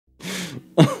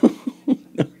Oh,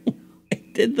 no. I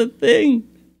did the thing.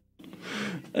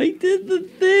 I did the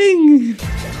thing.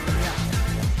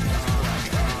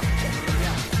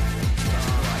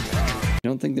 I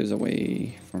don't think there's a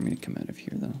way for me to come out of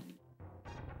here, though.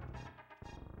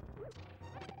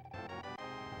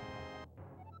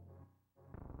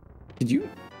 Did you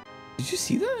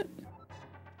see that?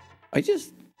 I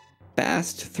just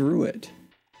fast through it.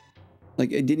 Like,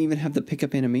 I didn't even have the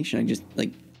pickup animation. I just,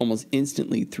 like, almost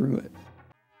instantly threw it.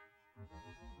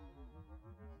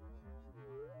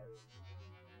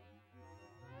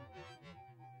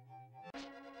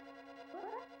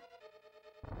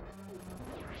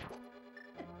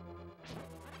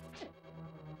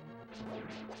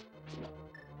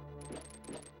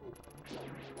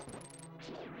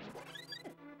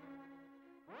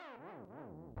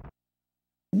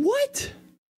 What?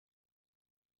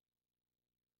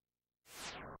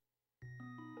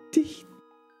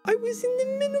 I was in the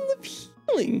middle of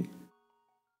healing.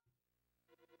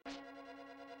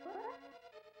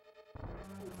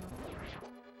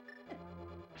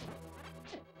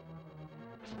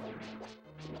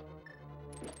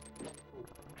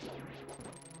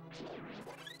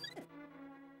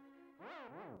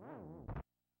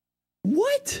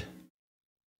 What?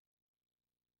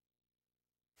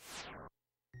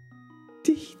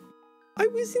 I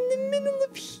was in the middle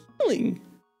of healing.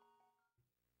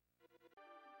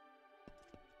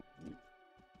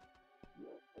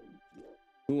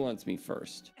 Who wants me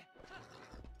first?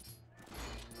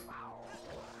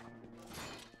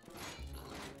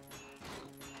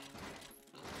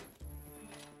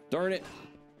 Darn it.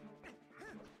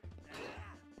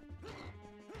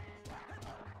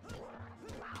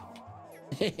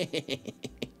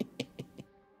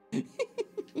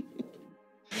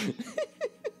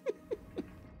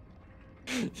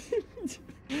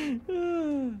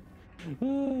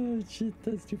 Oh shit,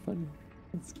 that's too funny.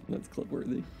 That's clip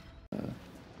worthy.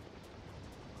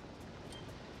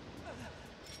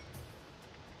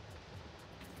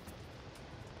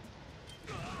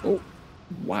 Oh,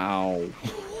 wow.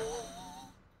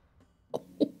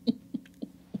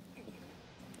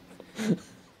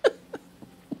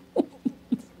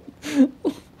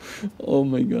 Oh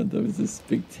my god, that was a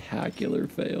spectacular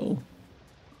fail.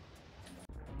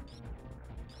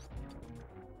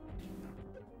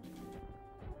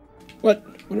 What?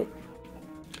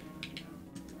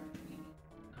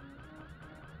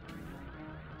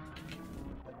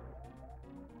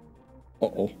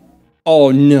 Uh-oh.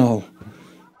 Oh no.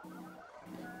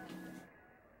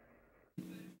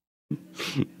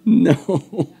 No.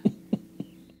 Oh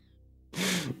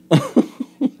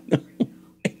no.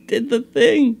 I did the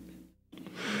thing.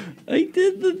 I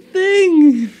did the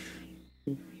thing.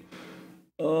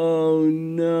 Oh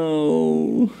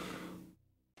no.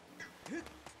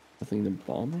 Nothing to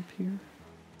bomb up here?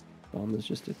 Bomb is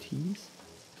just a tease?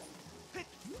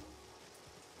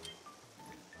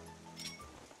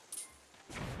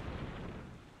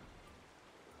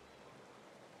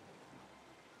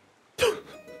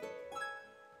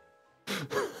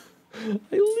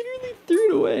 I literally threw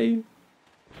it away.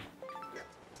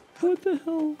 What the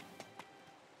hell?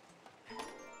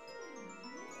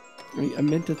 I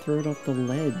meant to throw it off the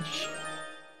ledge.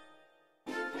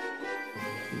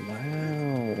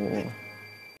 Wow.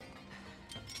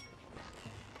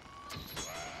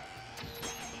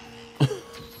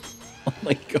 Oh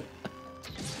my god.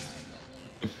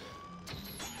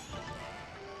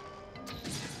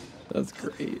 That's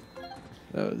great.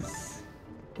 That's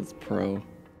pro.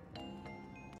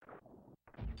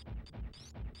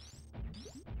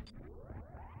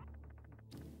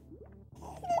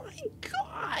 Oh my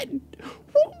god!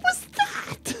 What was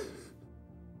that?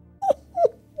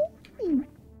 Oh,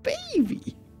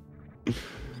 baby!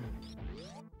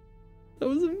 That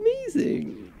was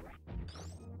amazing!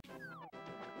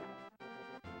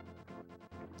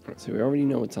 So we already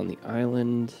know what's on the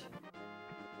island.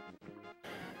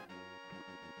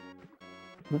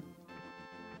 I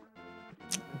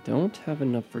don't have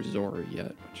enough for Zora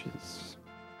yet, which is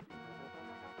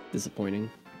disappointing.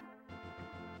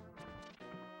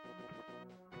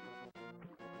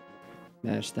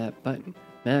 Mash that button.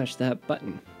 Mash that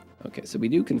button. Okay, so we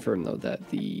do confirm, though, that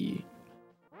the...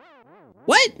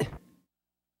 What?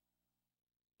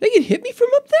 They can hit me from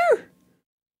up there?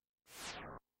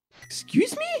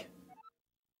 Excuse me?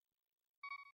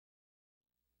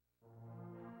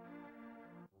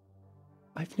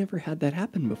 I've never had that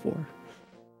happen before.